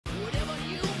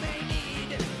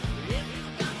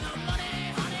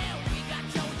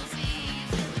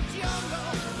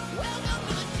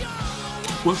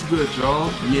What's good,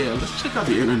 y'all? Yeah, let's check out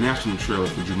the international trailer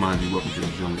for Jumanji: Welcome to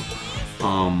the Jungle.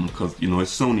 Cause you know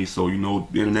it's Sony, so you know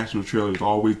the international trailer is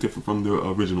always different from the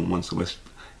original one. So let's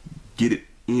get it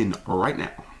in right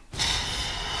now.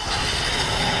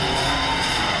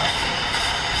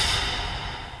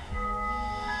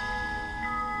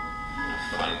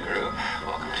 Fun group,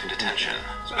 welcome to detention.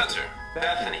 Spencer,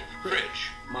 Bethany,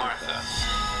 Bridge, Martha.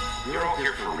 You're all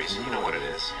here for a reason. You know what it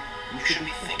is. You should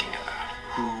be thinking about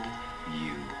who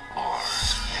you are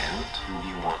and who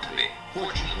you want to be.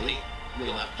 Fortunately,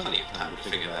 you'll have plenty of time to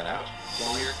figure that out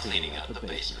while you're cleaning out the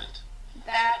basement.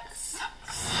 That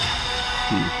sucks.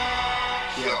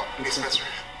 Yo, hey Spencer,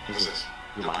 who's this?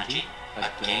 Jumanji, a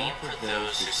game for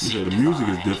those who seek Yeah, the music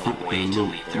is different, a a way to little,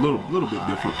 leave their little bit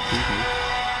different.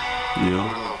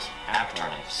 Yeah. Avatar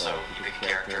name, so you pick a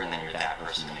character and then you're that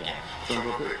person in the game. I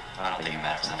don't think it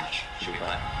matters that much. Should we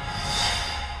play?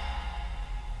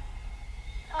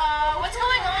 What's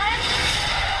going on?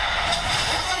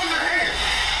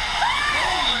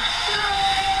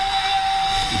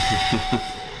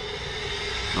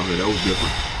 Okay, that was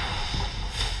different.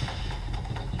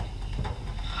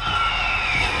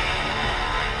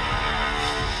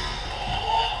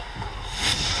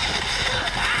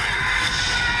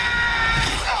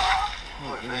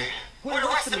 Who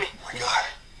arrested me? Oh my God.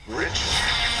 Rich?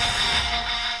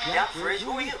 Yeah, Bridge,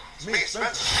 who are you? It's me,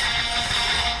 Spencer.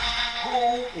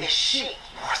 Who is she?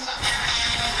 Martha.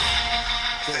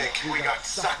 Think we got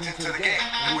sucked into the game.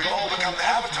 We've all become the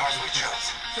avatars we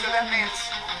chose. So that means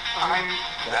I'm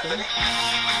Bethany?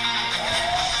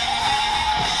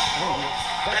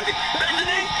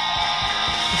 Bethany?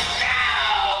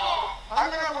 I'm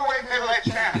gonna have to wait until I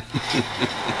can.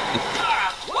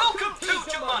 Welcome to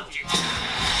Jumanji.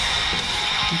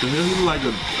 What the hell? He look like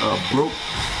a broke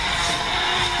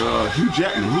Hugh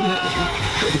Jackman. Who the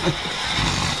heck?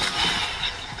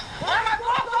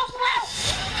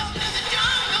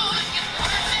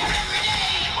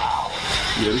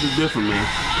 Yeah, this is different, man.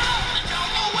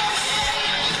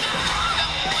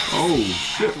 Oh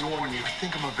shit! Warn you,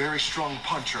 think I'm a very strong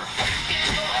puncher.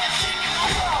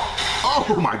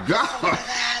 Oh my God!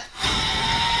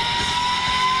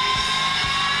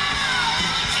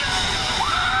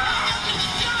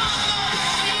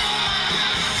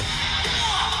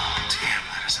 Damn,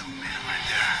 that is a man right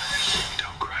there.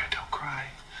 Don't cry, don't cry.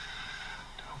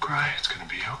 Don't cry, it's gonna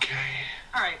be okay.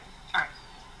 All right. I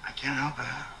can't help it.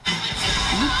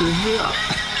 What the hell?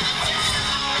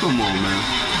 Come on, man.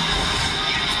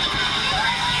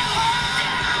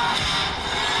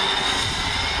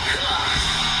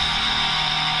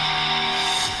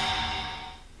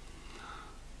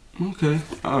 Okay,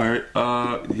 all right.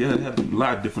 Yeah, it had a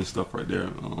lot of different stuff right there.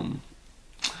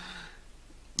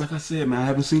 Like I said, man, I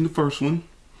haven't seen the first one.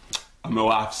 I know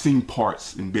I've seen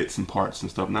parts and bits and parts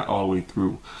and stuff, not all the way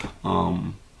through.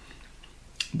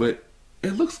 But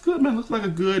it looks good, man. It looks like a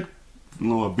good, you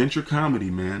know, adventure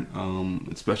comedy, man.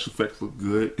 The special effects look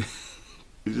good.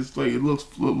 It's just like it looks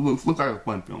like a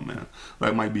fun film, man.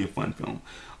 Like it might be a fun film.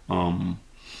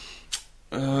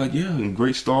 Yeah, and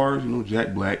great stars, you know,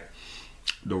 Jack Black,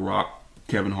 The Rock,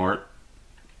 Kevin Hart.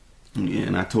 Yeah,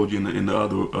 and I told you in the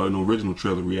other original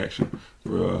trailer reaction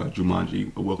for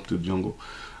Jumanji: Welcome to the Jungle,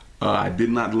 I did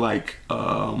not like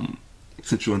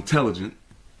Central Intelligent,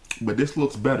 but this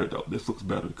looks better though. This looks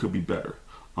better. It could be better.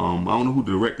 I don't know who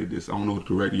directed this. I don't know who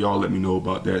directed. Y'all let me know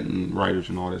about that and writers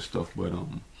and all that stuff. But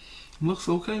looks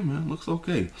okay, man. Looks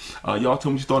okay. Y'all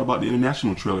tell me what you thought about the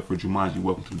international trailer for Jumanji: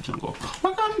 Welcome to the Jungle.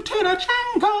 Welcome to the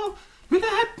jungle. We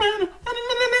got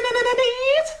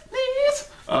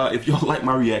if y'all like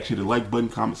my reaction, hit the like button,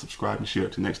 comment, subscribe, and share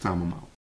it. Till next time, I'm out.